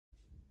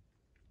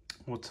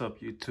What's up,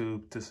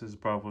 YouTube? This is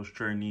Bravo's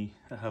Journey.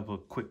 I have a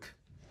quick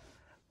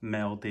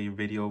mail day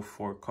video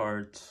for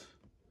cards,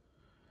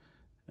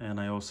 and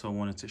I also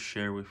wanted to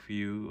share with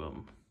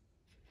you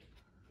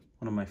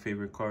one of my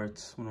favorite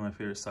cards, one of my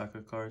favorite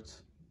soccer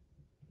cards.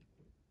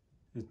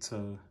 It's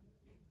a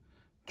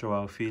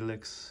Joao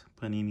Felix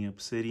Panini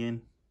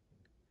Obsidian,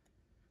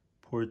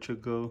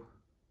 Portugal.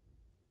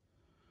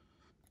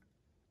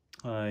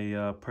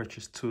 I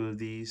purchased two of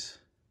these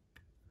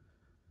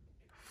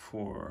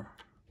for,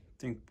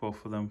 I think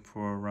both of them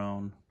for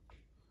around,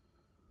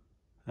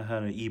 I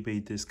had an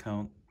eBay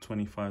discount,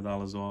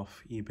 $25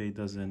 off. eBay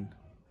doesn't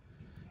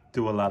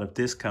do a lot of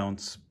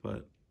discounts,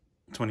 but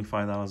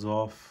 $25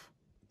 off,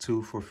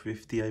 two for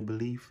 $50, I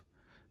believe.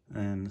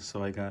 And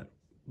so I got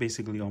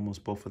basically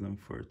almost both of them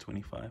for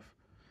 $25.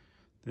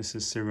 This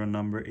is serial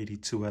number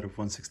 82 out of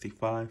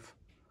 165.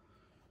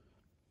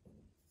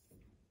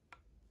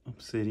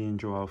 Obsidian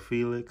Joao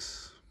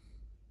Felix.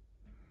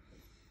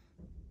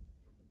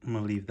 I'm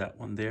gonna leave that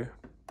one there.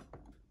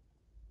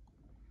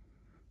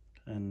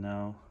 And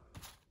now,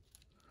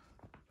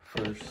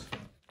 first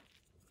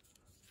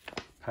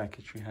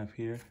package we have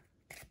here.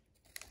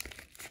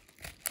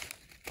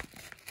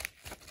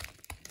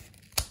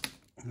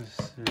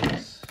 This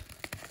is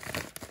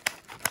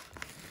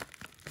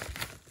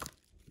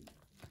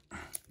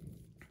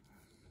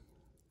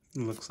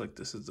looks like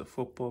this is a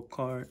football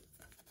card.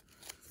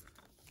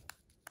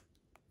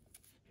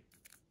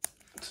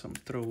 Some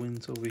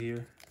throw-ins over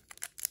here.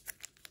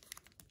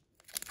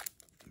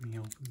 Let me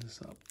open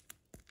this up.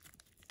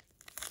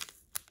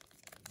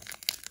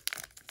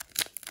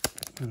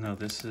 No,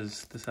 this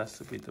has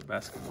to be the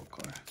basketball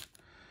card.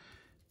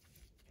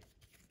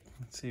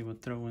 Let's see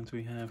what throw-ins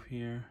we have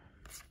here.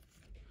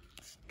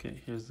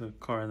 Okay, here's the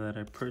card that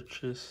I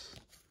purchased.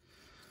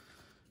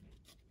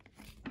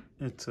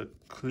 It's a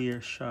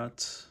clear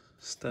shot,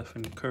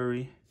 Stephen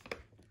Curry,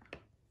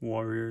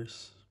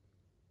 Warriors,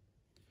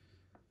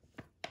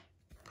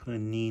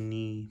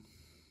 Panini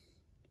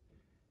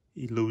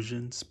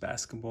Illusions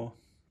basketball.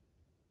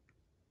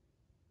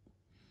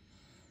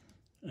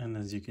 And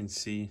as you can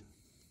see,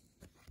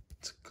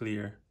 it's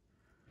clear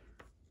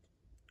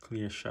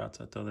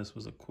shots. I thought this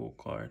was a cool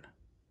card.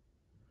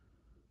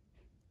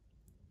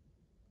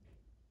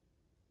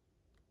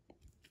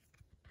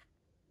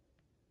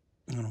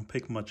 I don't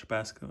pick up much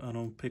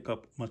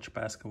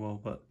basketball,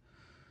 but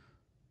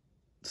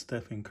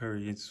Stephen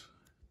Curry is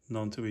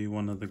known to be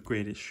one of the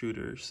greatest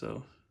shooters,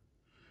 so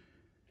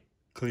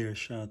clear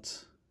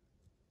shots.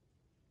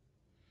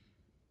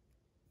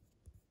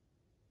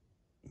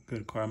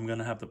 Good card. I'm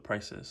gonna have the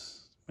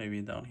prices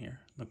maybe down here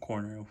in the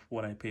corner of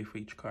what I pay for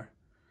each card.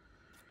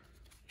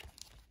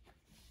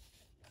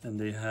 And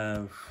they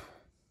have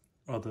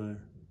other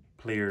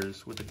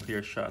players with the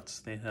clear shots.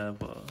 They have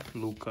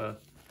Luka,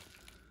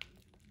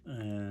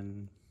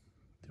 and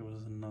there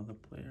was another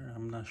player.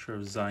 I'm not sure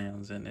if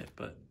Zion's in it,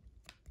 but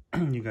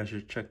you guys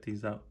should check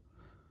these out.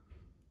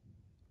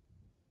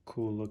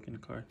 Cool looking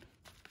card.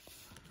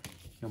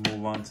 We'll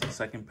move on to the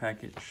second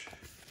package.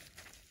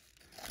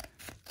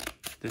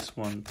 This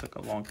one took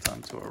a long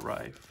time to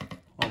arrive,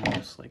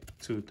 almost like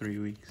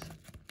 2-3 weeks.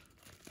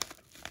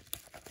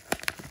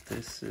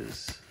 This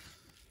is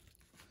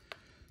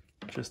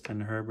Justin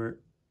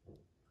Herbert,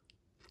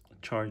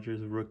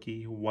 Chargers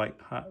rookie, white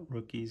hot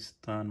rookies,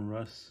 Don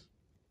Russ.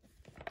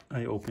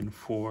 I opened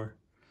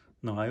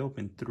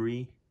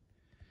 3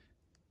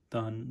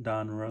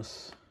 Don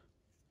Russ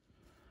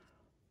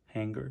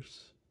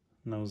hangers.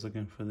 And I was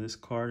looking for this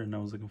card, and I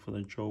was looking for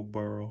the Joe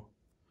Burrow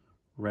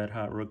red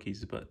hot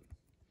rookies, but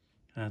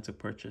I had to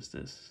purchase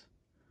this.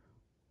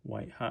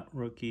 White hot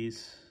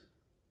rookies.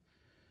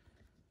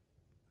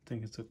 I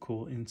think it's a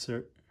cool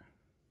insert.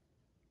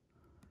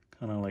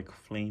 Kind of like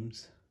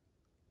flames.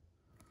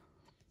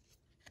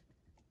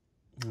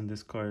 And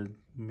this card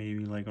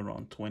maybe like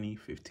around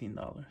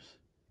 $15.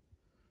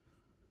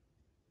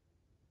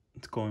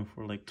 It's going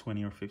for like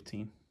 20 or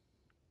 15.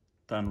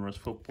 Donruss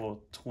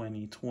Football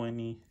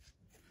 2020.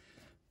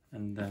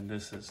 And then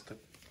this is the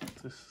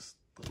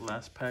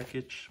last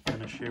package I'm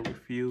gonna share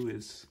with you.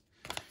 Is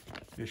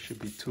there should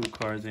be 2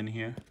 cards in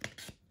here,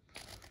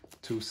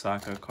 2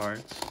 soccer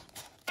cards.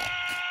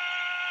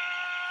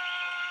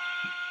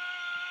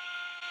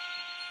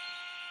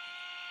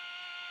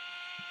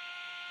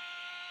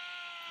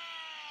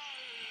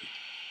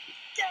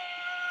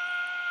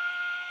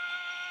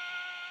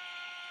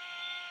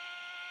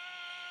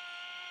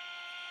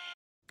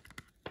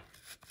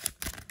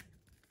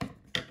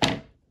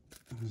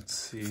 Let's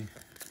see.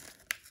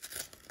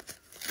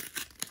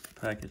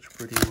 Packaged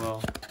pretty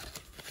well.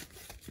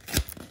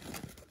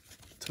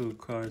 2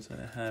 cards that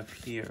I have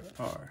here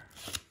are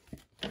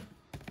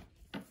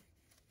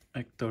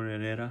Hector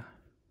Herrera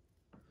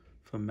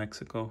from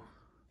Mexico,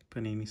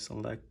 Panini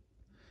Select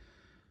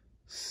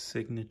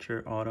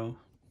Signature Auto.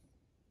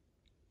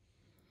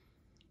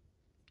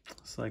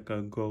 It's like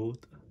a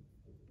gold.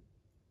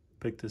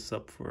 Picked this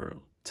up for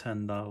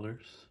 $10.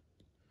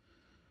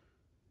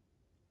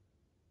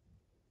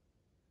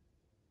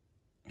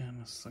 And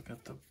let's look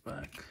at the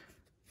back.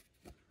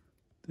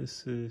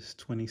 This is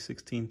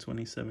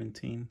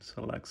 2016-2017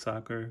 Select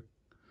Soccer.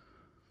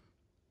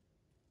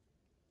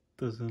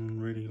 Doesn't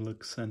really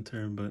look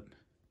center, but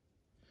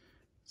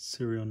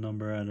serial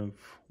number out of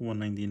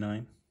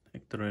 199.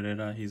 Hector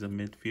Herrera, he's a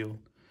midfield.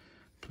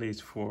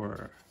 Plays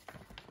for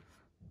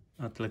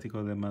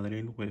Atletico de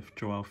Madrid with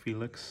Joao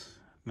Felix.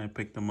 And I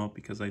picked him up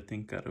because I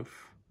think out of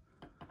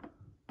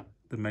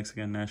the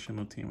Mexican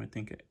national team, I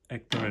think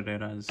Hector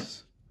Herrera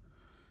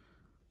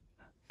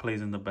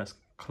plays in the best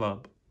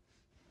club.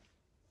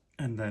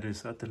 And that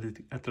is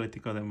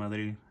Atletico de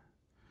Madrid.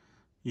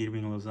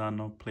 Irving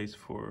Lozano plays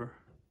for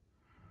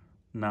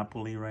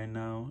Napoli right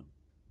now.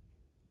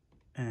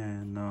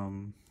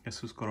 And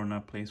Jesus Corona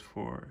plays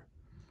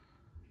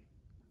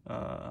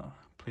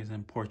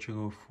in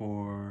Portugal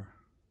for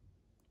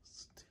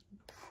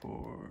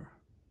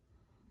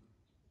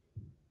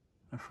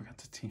I forgot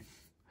the team,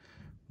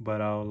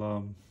 but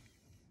I'll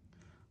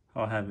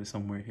have it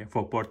somewhere here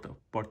for Porto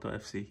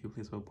FC. He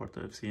plays for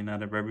Porto FC. And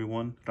out of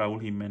everyone,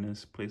 Raúl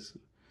Jiménez plays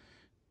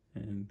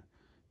in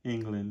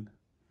England,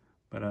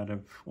 but out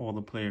of all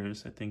the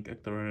players, I think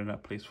Hector Herrera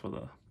plays for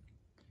the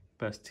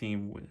best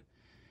team.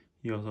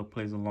 He also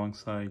plays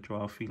alongside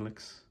Joao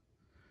Felix,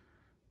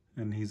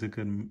 and he's a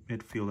good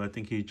midfielder. I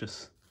think he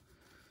just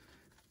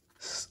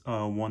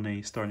won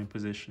a starting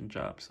position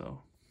job.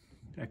 So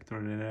Hector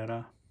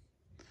Herrera.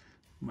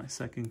 My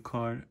second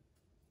card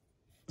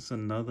is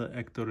another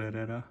Hector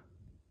Herrera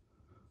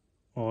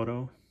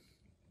auto.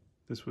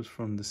 This was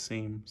from the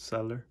same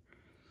seller,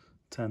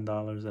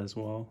 $10 as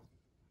well.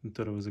 I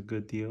thought it was a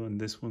good deal, and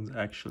this one's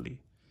actually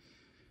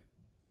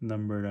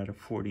numbered out of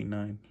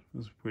 49. It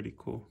was pretty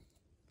cool.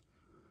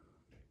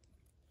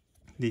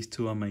 These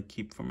two I might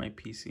keep for my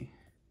PC.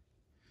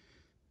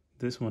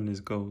 This one is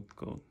gold.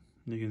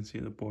 You can see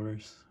the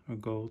borders are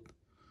gold.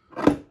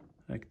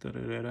 Hector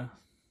Herrera.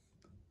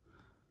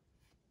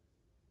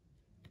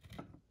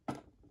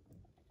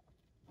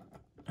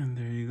 And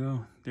there you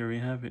go. There we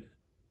have it.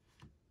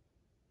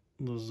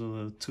 Those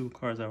are the two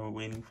cards I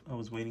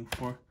was waiting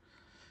for.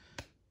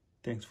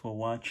 Thanks for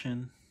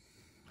watching.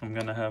 I'm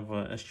gonna have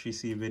a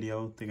SGC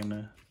video.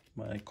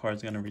 My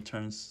card's gonna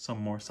return some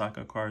more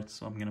soccer cards,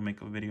 so I'm gonna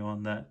make a video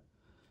on that.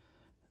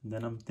 And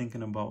then I'm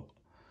thinking about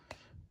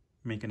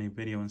making a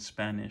video in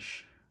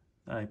Spanish.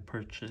 I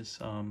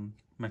purchased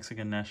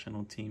Mexican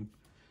national team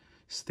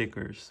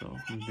stickers, so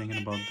I'm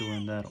thinking about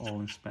doing that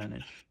all in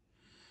Spanish.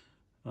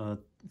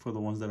 For the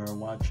ones that are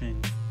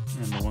watching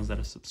and the ones that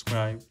are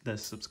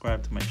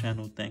subscribed to my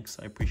channel, thanks,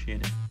 I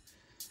appreciate it.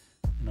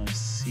 And I'll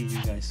see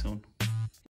you guys soon.